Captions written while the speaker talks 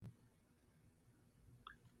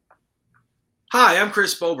Hi, I'm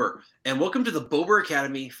Chris Bober, and welcome to the Bober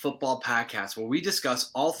Academy Football Podcast, where we discuss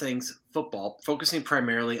all things football, focusing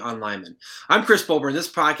primarily on linemen. I'm Chris Bober, and this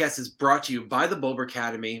podcast is brought to you by the Bober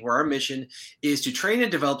Academy, where our mission is to train and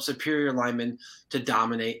develop superior linemen to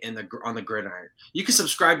dominate on the gridiron. You can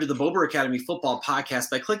subscribe to the Bober Academy Football Podcast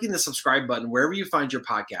by clicking the subscribe button wherever you find your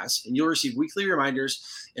podcasts, and you'll receive weekly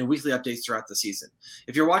reminders and weekly updates throughout the season.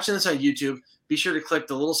 If you're watching this on YouTube, be sure to click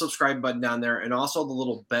the little subscribe button down there and also the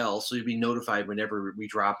little bell so you'll be notified whenever we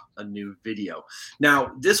drop a new video.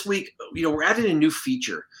 Now, this week, we're adding a new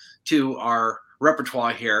feature to our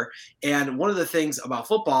repertoire here. And one of the things about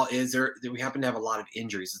football is that we happen to have a lot of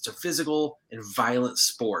injuries. It's a physical and violent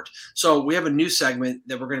sport. So we have a new segment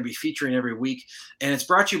that we're going to be featuring every week. And it's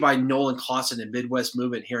brought to you by Nolan Clausen and Midwest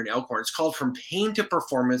Movement here in Elkhorn. It's called From Pain to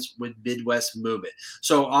Performance with Midwest Movement.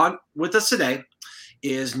 So on with us today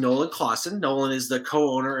is Nolan Clausen. Nolan is the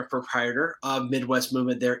co-owner and proprietor of Midwest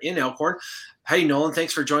Movement there in Elkhorn. Hey, Nolan,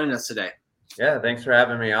 thanks for joining us today. Yeah, thanks for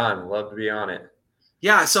having me on. Love to be on it.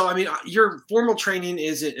 Yeah, so I mean, your formal training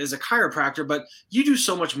is a chiropractor, but you do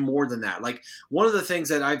so much more than that. Like one of the things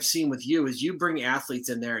that I've seen with you is you bring athletes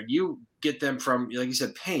in there and you get them from, like you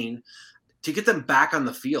said, pain to get them back on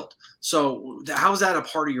the field. So how is that a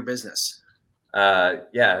part of your business?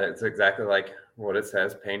 Yeah, it's exactly like what it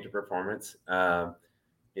says, pain to performance.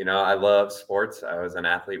 I love sports. I was an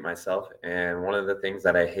athlete myself. And one of the things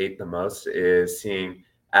that I hate the most is seeing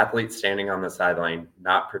athletes standing on the sideline,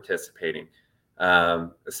 not participating,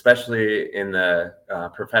 especially in the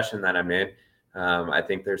profession that I'm in. I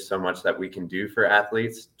think there's so much that we can do for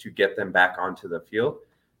athletes to get them back onto the field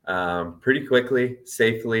pretty quickly,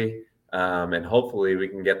 safely, and hopefully we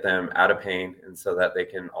can get them out of pain and so that they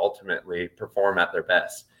can ultimately perform at their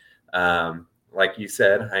best. Like you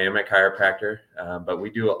said, I am a chiropractor, but we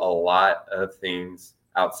do a lot of things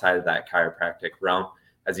outside of that chiropractic realm.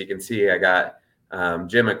 As you can see, I got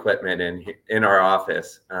gym equipment in our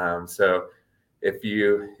office. So if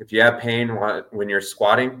you have pain when you're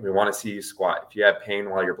squatting, we want to see you squat. If you have pain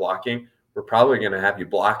while you're blocking, we're probably going to have you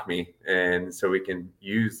block me. And so we can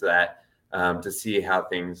use that to see how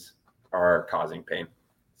things are causing pain.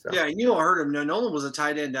 So. Yeah, you heard him. Nolan was a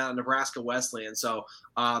tight end down at Nebraska Wesleyan, so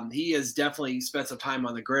he has definitely spent some time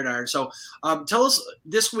on the gridiron. So tell us,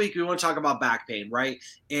 this week we want to talk about back pain, right?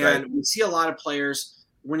 And we see a lot of players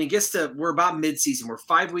when it gets to, we're about midseason, we're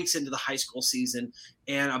 5 weeks into the high school season,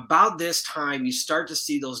 and about this time you start to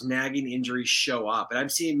see those nagging injuries show up. And I'm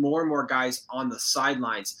seeing more and more guys on the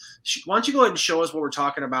sidelines. Why don't you go ahead and show us what we're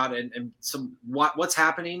talking about and some what's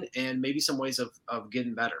happening and maybe some ways of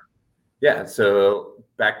getting better. Yeah, so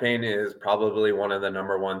back pain is probably one of the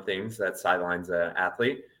number one things that sidelines an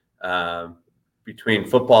athlete. Between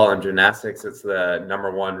football and gymnastics, it's the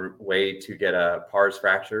number one way to get a pars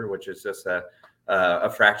fracture, which is just a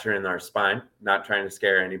fracture in our spine. Not trying to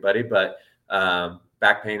scare anybody, but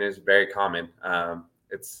back pain is very common.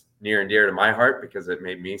 It's near and dear to my heart because it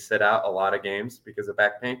made me sit out a lot of games because of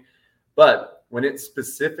back pain. But when it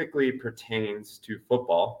specifically pertains to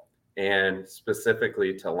football, and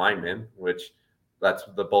specifically to linemen, which that's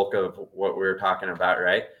the bulk of what we were talking about,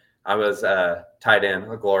 right? I was a tight end,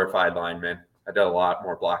 a glorified lineman. I did a lot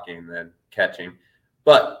more blocking than catching.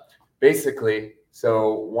 But basically,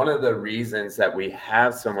 so one of the reasons that we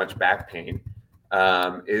have so much back pain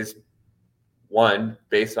is, one,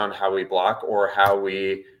 based on how we block or how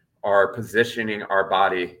we are positioning our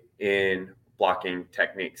body in blocking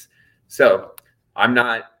techniques. So I'm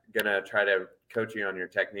not going to try to coach you on your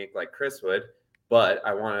technique like Chris would, but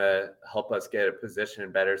I want to help us get a position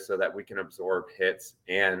better so that we can absorb hits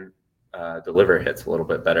and deliver hits a little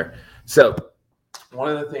bit better. So one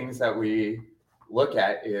of the things that we look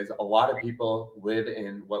at is a lot of people live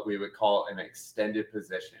in what we would call an extended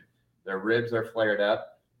position. Their ribs are flared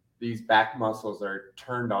up. These back muscles are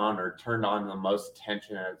turned on the most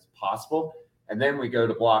tension as possible. And then we go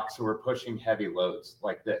to block. So we're pushing heavy loads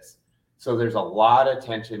like this. So there's a lot of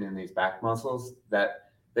tension in these back muscles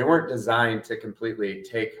that they weren't designed to completely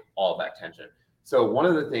take all that tension. So one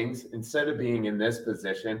of the things, instead of being in this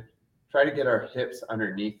position, try to get our hips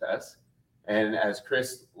underneath us. And as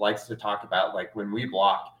Chris likes to talk about, like when we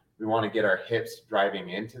block, we want to get our hips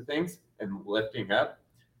driving into things and lifting up,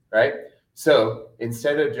 right? So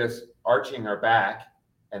instead of just arching our back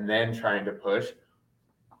and then trying to push,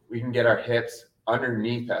 we can get our hips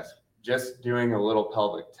underneath us, just doing a little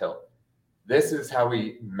pelvic tilt. This is how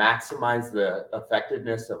we maximize the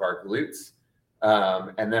effectiveness of our glutes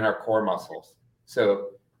and then our core muscles. So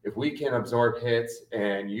if we can absorb hits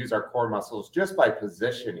and use our core muscles just by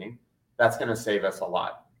positioning, that's going to save us a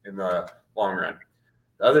lot in the long run.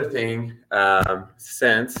 The other thing,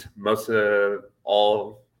 since most of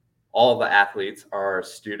all all the athletes are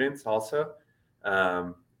students also.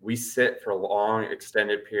 We sit for long,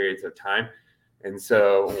 extended periods of time. And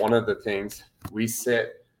so one of the things we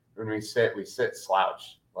sit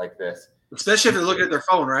slouched like this. Especially if they're looking at their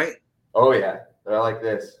phone, right? Oh, yeah. They're like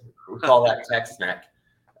this. We call that text neck.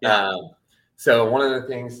 Yeah. So one of the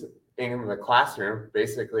things in the classroom,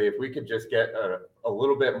 basically, if we could just get a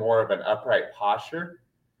little bit more of an upright posture,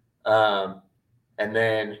 and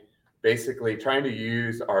then basically trying to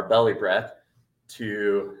use our belly breath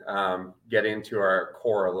to get into our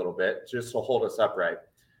core a little bit, just to hold us upright.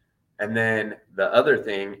 And then the other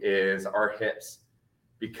thing is our hips.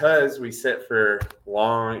 Because we sit for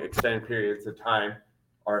long, extended periods of time,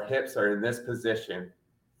 our hips are in this position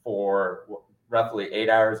for roughly 8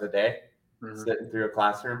 hours a day, sitting through a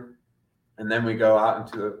classroom. And then we go out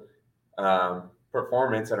into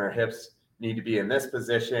performance, and our hips need to be in this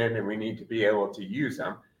position, and we need to be able to use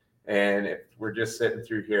them. And if we're just sitting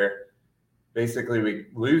through here, basically we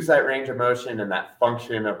lose that range of motion and that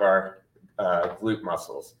function of our glute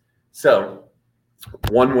muscles. So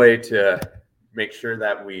one way to make sure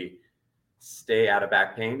that we stay out of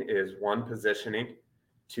back pain is 1, positioning,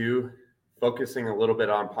 2, focusing a little bit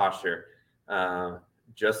on posture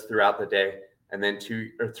just throughout the day, and then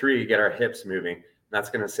 2 or 3, get our hips moving. That's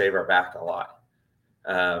going to save our back a lot.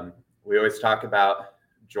 We always talk about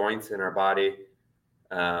joints in our body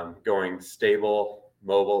going stable,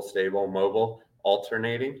 mobile,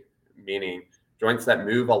 alternating, meaning joints that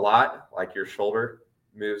move a lot, like your shoulder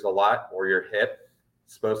moves a lot, or your hip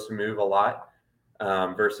is supposed to move a lot,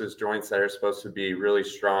 versus joints that are supposed to be really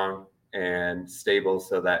strong and stable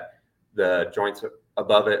so that the joints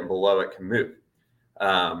above it and below it can move.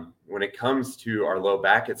 When it comes to our low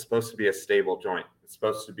back, it's supposed to be a stable joint. It's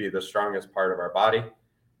supposed to be the strongest part of our body.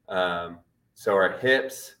 So our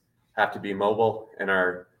hips have to be mobile, and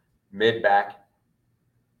our mid back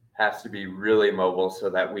has to be really mobile so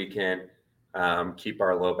that we can keep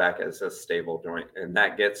our low back as a stable joint. And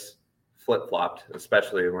that gets flip-flopped,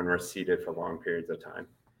 especially when we're seated for long periods of time.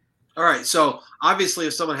 All right. So obviously,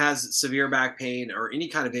 if someone has severe back pain or any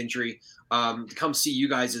kind of injury, to come see you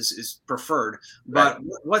guys is preferred. But right.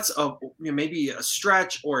 What's maybe a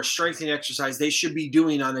stretch or a strengthening exercise they should be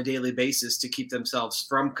doing on a daily basis to keep themselves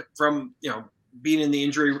from being in the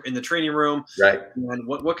injury in the training room? Right. And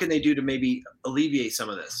what can they do to maybe alleviate some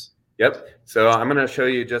of this? Yep. So I'm going to show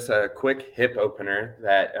you just a quick hip opener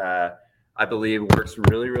that I believe works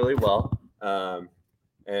really, really well.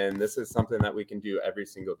 And this is something that we can do every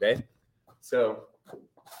single day. So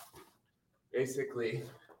basically,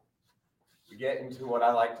 we get into what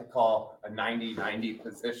I like to call a 90-90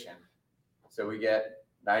 position. So we get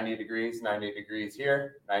 90 degrees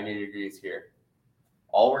here, 90 degrees here.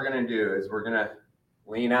 All we're going to do is we're going to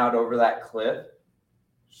lean out over that cliff,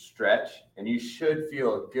 stretch, and you should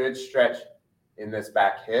feel a good stretch in this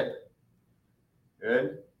back hip.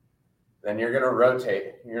 Good. Then you're going to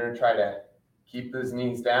rotate. You're going to try to keep those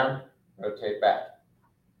knees down, rotate back.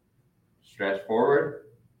 Stretch forward,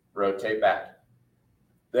 rotate back.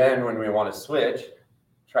 Then when we want to switch,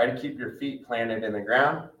 try to keep your feet planted in the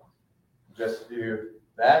ground. Just do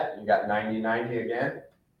that. You got 90-90 again.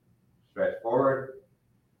 Stretch forward,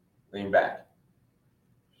 lean back.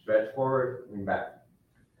 Stretch forward, lean back.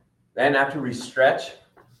 Then after we stretch,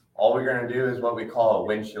 all we're going to do is what we call a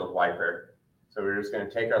windshield wiper. So we're just going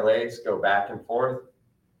to take our legs, go back and forth,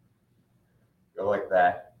 go like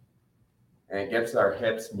that. And it gets our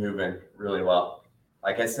hips moving really well.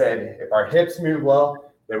 Like I said, if our hips move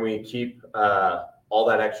well, then we keep all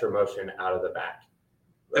that extra motion out of the back.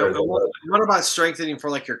 What about strengthening for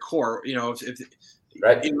like your core?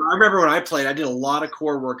 Right. I remember when I played, I did a lot of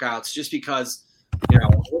core workouts just because,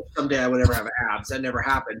 someday I would never have abs. That never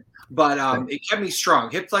happened. But it kept me strong.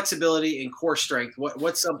 Hip flexibility and core strength.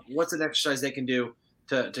 What's an exercise they can do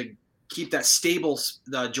to keep that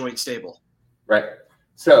the joint stable? Right.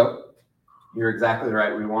 So you're exactly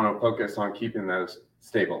right. We want to focus on keeping those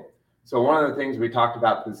stable. So one of the things we talked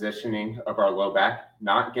about positioning of our low back,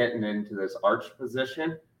 not getting into this arch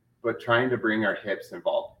position, but trying to bring our hips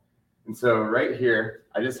involved. And so right here,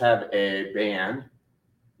 I just have a band.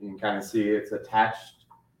 You can kind of see it's attached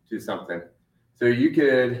to something. So you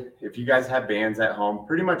could, if you guys have bands at home,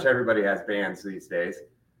 pretty much everybody has bands these days.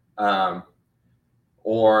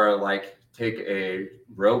 Or like take a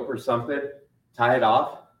rope or something, tie it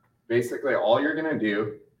off. Basically, all you're going to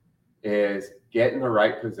do is get in the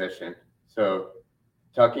right position. So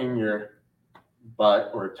tucking your butt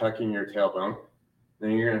or tucking your tailbone,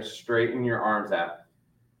 then you're going to straighten your arms out.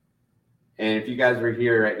 And if you guys were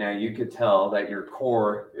here right now, you could tell that your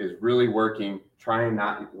core is really working, trying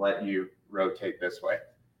not to let you rotate this way.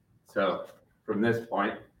 So from this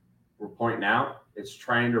point, we're pointing out, it's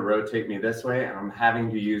trying to rotate me this way, and I'm having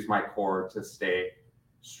to use my core to stay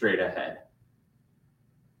straight ahead.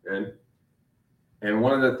 Good. And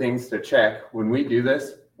one of the things to check when we do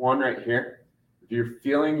this one right here, if you're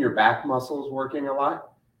feeling your back muscles working a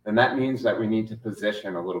lot, then that means that we need to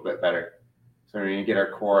position a little bit better. So we need to get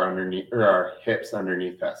our core underneath, or our hips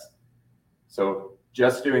underneath us. So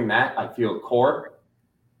just doing that, I feel core.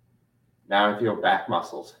 Now I feel back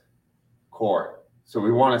muscles, core. So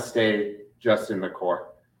we want to stay just in the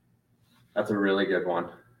core. That's a really good one.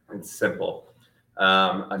 It's simple.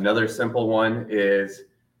 Another simple one is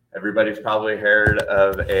everybody's probably heard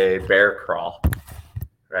of a bear crawl,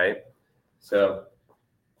 right? So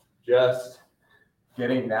just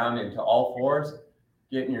getting down into all fours,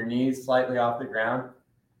 getting your knees slightly off the ground,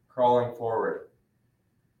 crawling forward.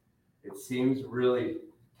 It seems really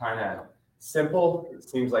kind of simple. It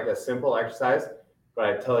seems like a simple exercise, but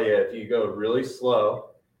I tell you, if you go really slow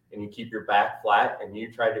and you keep your back flat and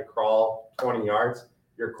you try to crawl 20 yards,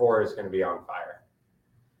 your core is going to be on fire.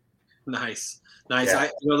 Nice. Yeah.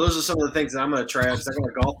 Those are some of the things that I'm going to try out because I'm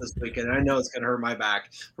going to golf this weekend, and I know it's going to hurt my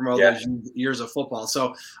back from all those years of football.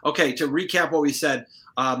 So, okay, to recap what we said,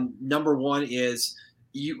 number one is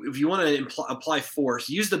if you want to apply force,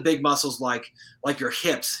 use the big muscles like your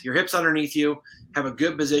hips underneath you, have a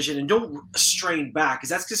good position, and don't strain back because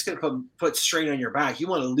that's just going to put strain on your back. You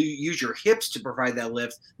want to use your hips to provide that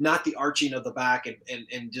lift, not the arching of the back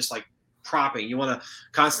and just like propping. You want to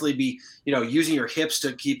constantly be, using your hips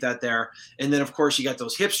to keep that there. And then of course you got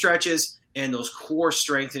those hip stretches and those core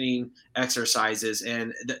strengthening exercises.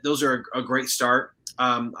 And those are a great start.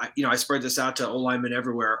 I spread this out to O-linemen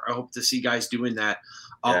everywhere. I hope to see guys doing that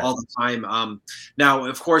all the time. Now,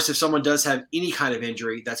 of course, if someone does have any kind of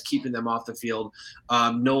injury that's keeping them off the field,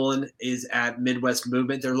 Nolan is at Midwest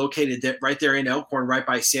Movement. They're located right there in Elkhorn, right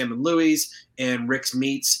by Sam and Louie's and Rick's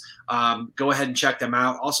Meats. Go ahead and check them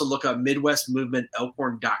out. Also look up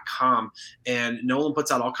MidwestMovementElkhorn.com, and Nolan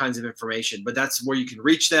puts out all kinds of information, but that's where you can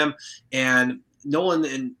reach them. And Nolan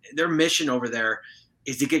and their mission over there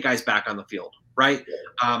is to get guys back on the field. Right.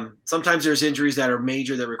 Sometimes there's injuries that are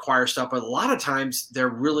major that require stuff, but a lot of times they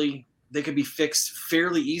could be fixed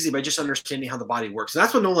fairly easy by just understanding how the body works. And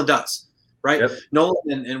that's what Nolan does. Right. Yep.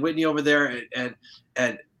 Nolan and Whitney over there at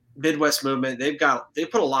Midwest Movement, they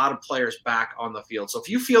put a lot of players back on the field. So if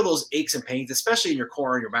you feel those aches and pains, especially in your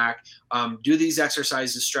core and your back, do these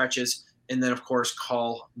exercises, stretches, and then of course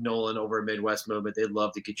call Nolan over at Midwest Movement. They'd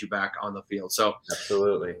love to get you back on the field. So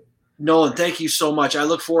absolutely. Nolan, thank you so much. I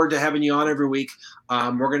look forward to having you on every week.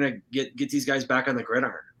 We're going to get these guys back on the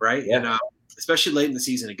gridiron, right? Yeah. And especially late in the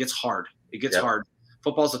season, it gets hard. It gets hard.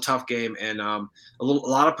 Football's a tough game, and a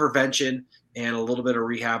lot of prevention and a little bit of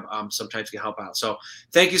rehab sometimes can help out. So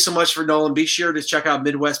thank you so much for Nolan. Be sure to check out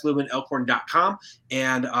MidwestMovementElkhorn.com,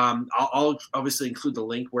 and I'll obviously include the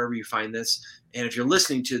link wherever you find this. And if you're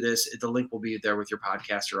listening to this, the link will be there with your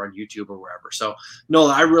podcast or on YouTube or wherever. So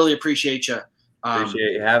Nolan, I really appreciate you.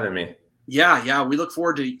 Appreciate you having me. Yeah. We look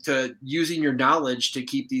forward to using your knowledge to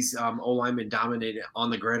keep these O-linemen dominated on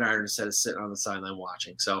the gridiron instead of sitting on the sideline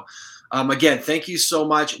watching. So, again, thank you so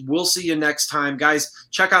much. We'll see you next time. Guys,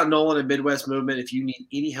 check out Nolan at Midwest Movement if you need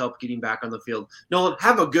any help getting back on the field. Nolan,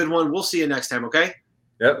 have a good one. We'll see you next time, okay?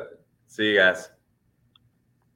 Yep. See you guys.